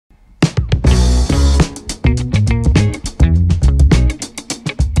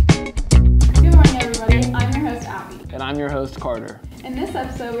your host, Carter. In this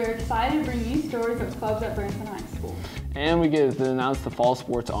episode, we are excited to bring you stories of clubs at Branson High School. And we get to announce the fall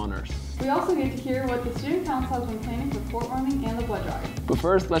sports honors. We also get to hear what the student council has been planning for court warming and the blood drive. But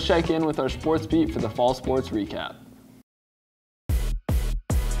first, let's check in with our sports beat for the fall sports recap.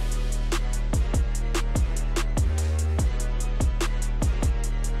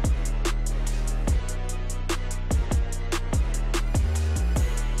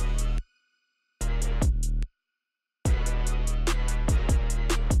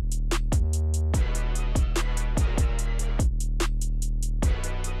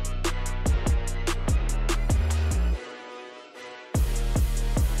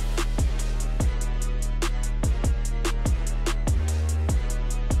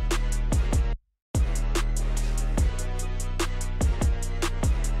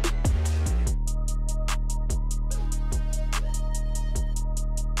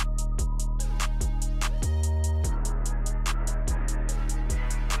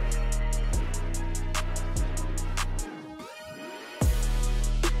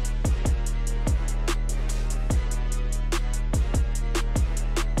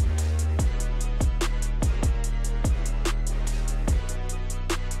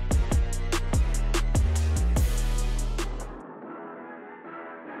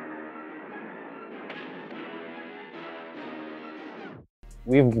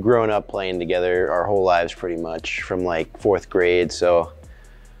 We've grown up playing together our whole lives pretty much from like 4th grade, so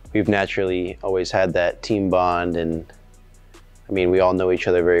we've naturally always had that team bond, and I mean, we all know each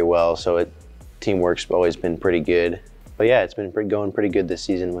other very well, so teamwork's always been pretty good. But yeah, it's been going pretty good this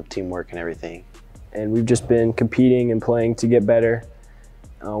season with teamwork and everything. And we've just been competing and playing to get better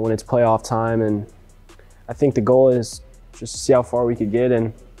when it's playoff time, and I think the goal is just to see how far we could get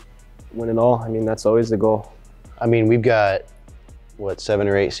and win it all. I mean, that's always the goal. I mean, we've got what, 7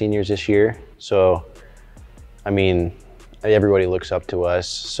 or 8 seniors this year. So, I mean, everybody looks up to us.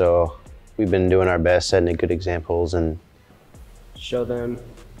 So we've been doing our best, setting good examples and show them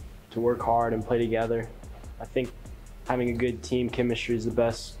to work hard and play together. I think having a good team chemistry is the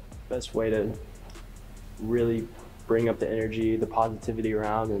best way to really bring up the energy, the positivity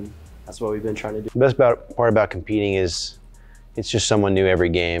around, and that's what we've been trying to do. The best part about competing is it's just someone new every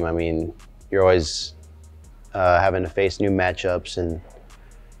game. I mean, you're always having to face new matchups and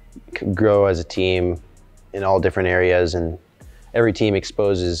grow as a team in all different areas, and every team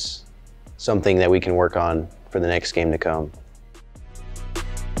exposes something that we can work on for the next game to come.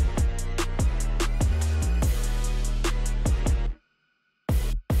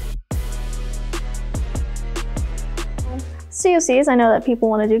 COCs, I know that people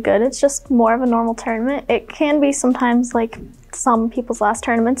want to do good. It's just more of a normal tournament. It can be sometimes like some people's last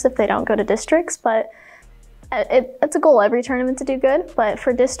tournaments if they don't go to districts, but it's a goal every tournament to do good, but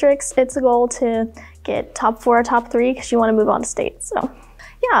for districts, it's a goal to get top 4 or top 3 because you want to move on to state. So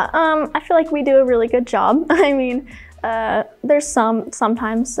yeah, I feel like we do a really good job. I mean,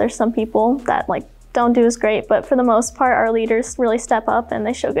 sometimes there's some people that like don't do as great, but for the most part, our leaders really step up and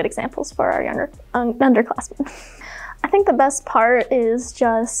they show good examples for our younger underclassmen. I think the best part is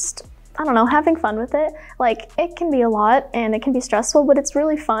just, I don't know, having fun with it. Like, it can be a lot and it can be stressful, but it's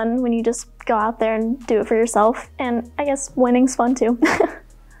really fun when you just go out there and do it for yourself. And I guess winning's fun too.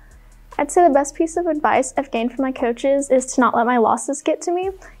 I'd say the best piece of advice I've gained from my coaches is to not let my losses get to me,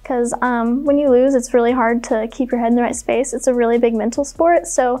 because when you lose, it's really hard to keep your head in the right space. It's a really big mental sport,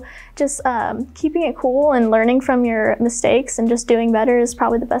 so just keeping it cool and learning from your mistakes and just doing better is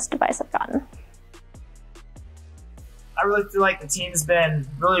probably the best advice I've gotten. I really feel like the team's been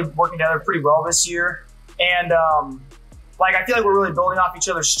really working together pretty well this year, and I feel like we're really building off each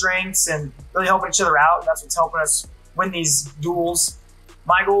other's strengths and really helping each other out. That's what's helping us win these duels.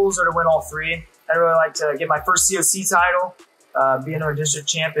 My goals are to win all 3. I'd really like to get my first COC title, be another district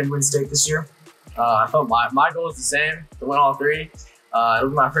champ, and win state this year. I felt my goal is the same, to win all 3. It'll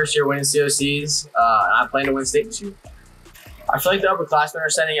be my first year winning COCs, and I plan to win state this year. I feel like the upperclassmen are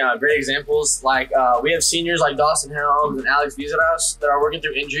setting great examples. Like we have seniors like Dawson Helms and Alex Vizaras that are working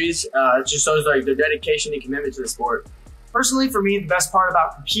through injuries. It just shows like their dedication and commitment to the sport. Personally, for me, the best part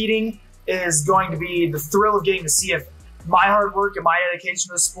about competing is going to be the thrill of getting to see if my hard work and my dedication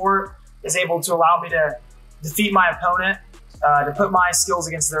to the sport is able to allow me to defeat my opponent, to put my skills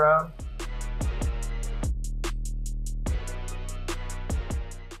against their own.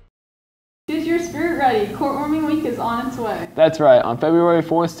 Is your spirit ready? Court warming week is on its way. That's right. On February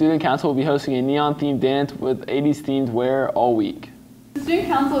 4th, Student Council will be hosting a neon-themed dance with 80s themed wear all week. The Student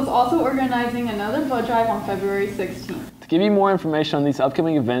Council is also organizing another blood drive on February 16th. To give you more information on these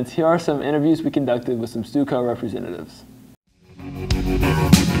upcoming events, here are some interviews we conducted with some StuCo representatives.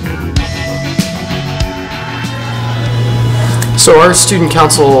 So our student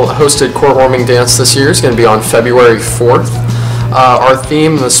council hosted court warming dance this year. It's going to be on February 4th. Our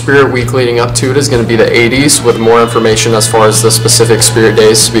theme, the spirit week leading up to it, is going to be the 80s, with more information as far as the specific spirit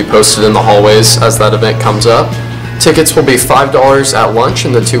days to be posted in the hallways as that event comes up. Tickets will be $5 at lunch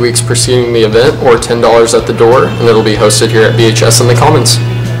in the 2 weeks preceding the event, or $10 at the door, and it'll be hosted here at BHS in the Commons.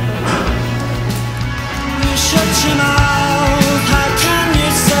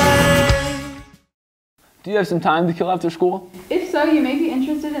 Do you have some time to kill after school? If so, you may be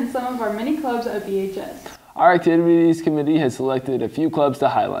interested in some of our many clubs at BHS. Our activities committee has selected a few clubs to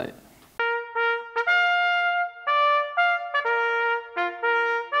highlight.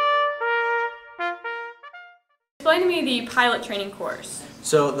 Explain to me the pilot training course.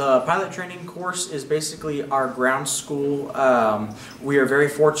 So the pilot training course is basically our ground school. We are very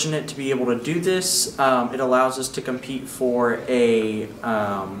fortunate to be able to do this. It allows us to compete for a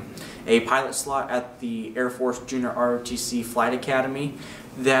pilot slot at the Air Force Junior ROTC Flight Academy.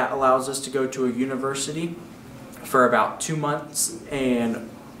 That allows us to go to a university for about 2 months, and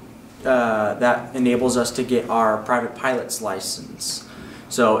that enables us to get our private pilot's license.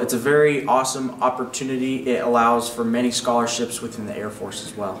 So it's a very awesome opportunity. It allows for many scholarships within the Air Force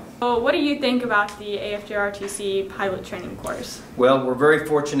as well. So what do you think about the AFJRTC pilot training course? Well, we're very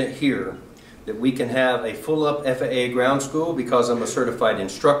fortunate here that we can have a full-up FAA ground school because I'm a certified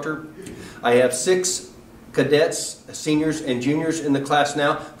instructor. I have 6 cadets, seniors and juniors in the class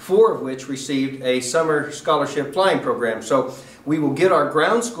now, 4 of which received a summer scholarship flying program. So we will get our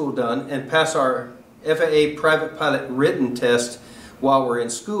ground school done and pass our FAA private pilot written test while we're in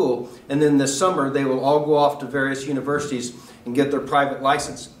school, and then this summer they will all go off to various universities and get their private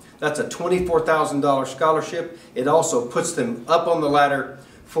license. That's a $24,000 scholarship. It also puts them up on the ladder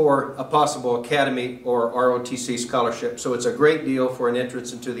for a possible academy or ROTC scholarship. So it's a great deal for an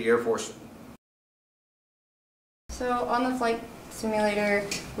entrance into the Air Force. So on the flight simulator,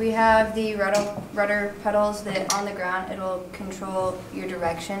 we have the rudder pedals that on the ground it'll control your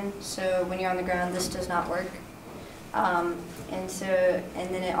direction. So when you're on the ground, this does not work. And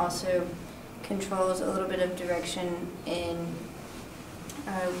then it also controls a little bit of direction in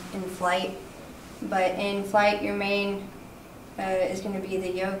flight. But in flight, your main is going to be the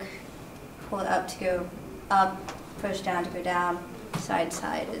yoke. Pull it up to go up, push down to go down. Side to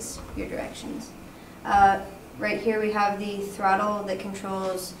side is your directions. Right here we have the throttle that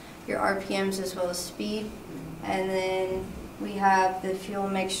controls your RPMs as well as speed. And then we have the fuel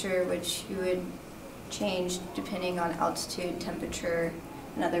mixture, which you would change depending on altitude, temperature,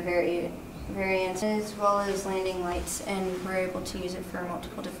 and other variants, as well as landing lights, and we're able to use it for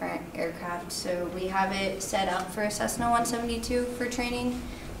multiple different aircraft. So we have it set up for a Cessna 172 for training,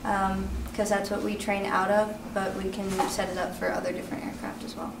 because that's what we train out of, but we can set it up for other different aircraft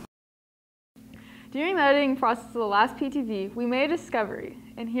as well. During the editing process of the last PTV, we made a discovery,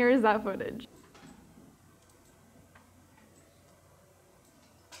 and here is that footage.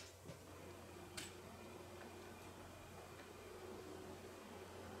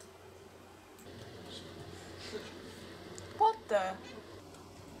 What the?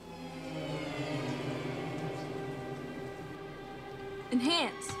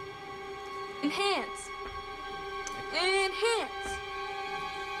 Enhance. Enhance. Enhance.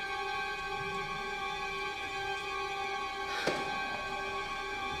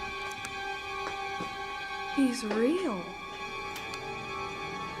 He's real.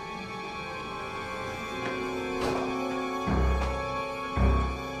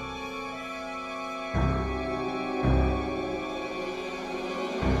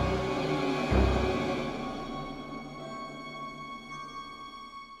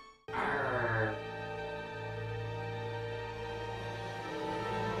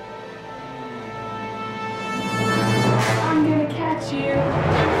 I'm gonna catch you.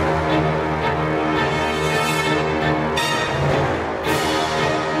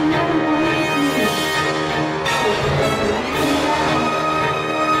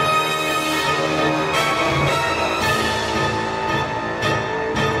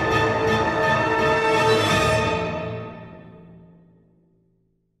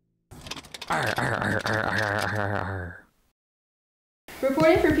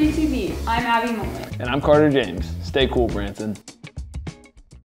 Reporting for PTV, I'm Abby Mullen. And I'm Carter James. Stay cool, Branson.